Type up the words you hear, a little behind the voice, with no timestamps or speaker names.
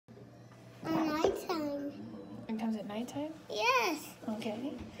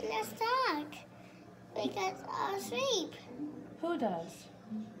Okay. Let's talk. Because I'll sleep. Who does?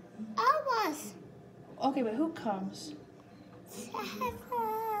 All of us. Okay, but who comes? Santa.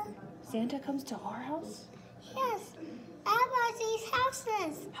 Santa comes to our house? Yes. Everybody's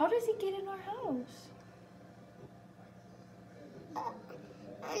houses. How does he get in our house?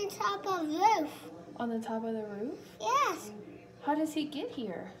 On top of roof. On the top of the roof? Yes. How does he get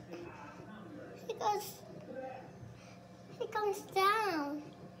here? He comes down.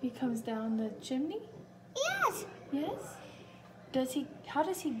 He comes down the chimney? Yes. Yes? How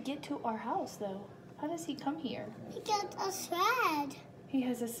does he get to our house though? How does he come here? He gets a sled. He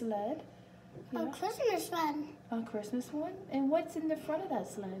has a sled? A Christmas sled. A Christmas one? And what's in the front of that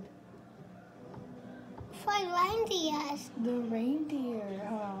sled? 5 reindeers. The reindeer,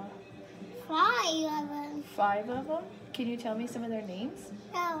 huh? 5 of them. 5 of them? Can you tell me some of their names?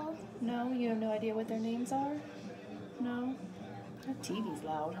 No. No? You have no idea what their names are? No? That TV's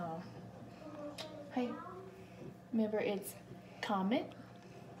loud, huh? Hey, remember it's Comet,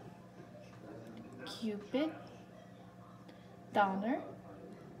 Cupid, Donner,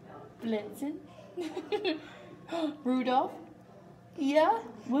 Blitzen, Rudolph. Yeah?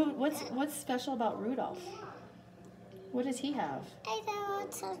 What's special about Rudolph? What does he have? I don't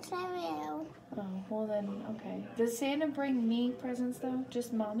want to tell you. Oh, well then, okay. Does Santa bring me presents though?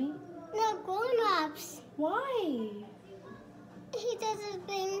 Just mommy? No, grown-ups. Why? He doesn't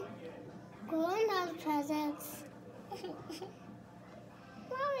bring grown-up presents.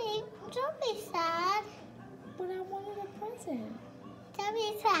 Mommy, don't be sad. But I wanted a present. Don't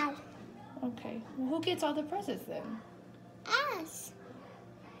be sad. Okay. Well, who gets all the presents then? Us.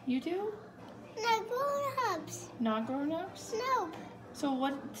 You do? No grown-ups. Not grown-ups? Nope.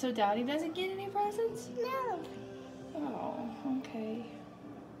 So Daddy doesn't get any presents? Nope. Oh, okay.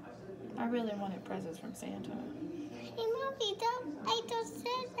 I really wanted presents from Santa. Hey, Mommy, I don't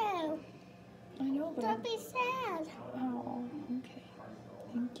say so. I know, but Don't be sad. Oh, okay.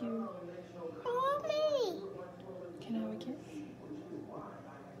 Thank you. Mommy. Can I have a kiss?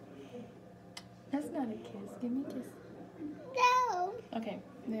 That's not a kiss. Give me a kiss. No. Okay.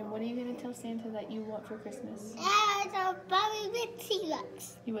 Then what are you going to tell Santa that you want for Christmas? There's a very big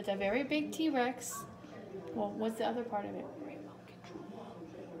T-Rex. You want a very big T-Rex. Well, what's the other part of it?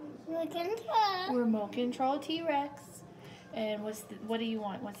 Remote control. Remote control T-Rex. And what do you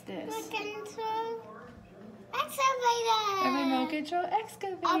want? What's this? Remote control excavator. A remote control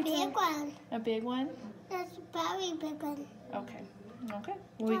excavator. A big one. A big one? That's a very big one. Okay. Okay.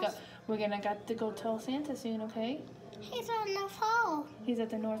 Well, we're gonna got to go tell Santa soon, okay? He's on the pole. He's at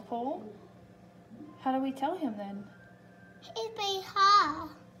the North Pole? How do we tell him then? He's very high.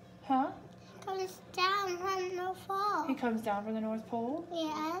 Huh? Comes down from the pole. He comes down from the North Pole?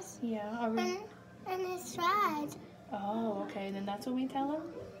 Yes. Yeah. Are we... And it's right. Oh, okay. Then that's what we tell him?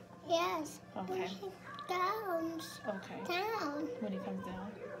 Yes. Okay. When he comes Okay. down. When he comes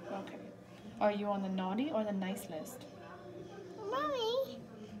down? Okay. Are you on the naughty or the nice list? Mommy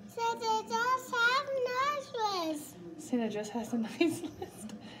said they just have nice ones. Santa just has a nice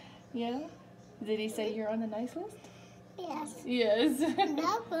list. Yeah? Did he say you're on the nice list? Yes. Yes.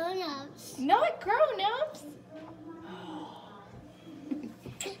 No grown-ups. Not grown-ups?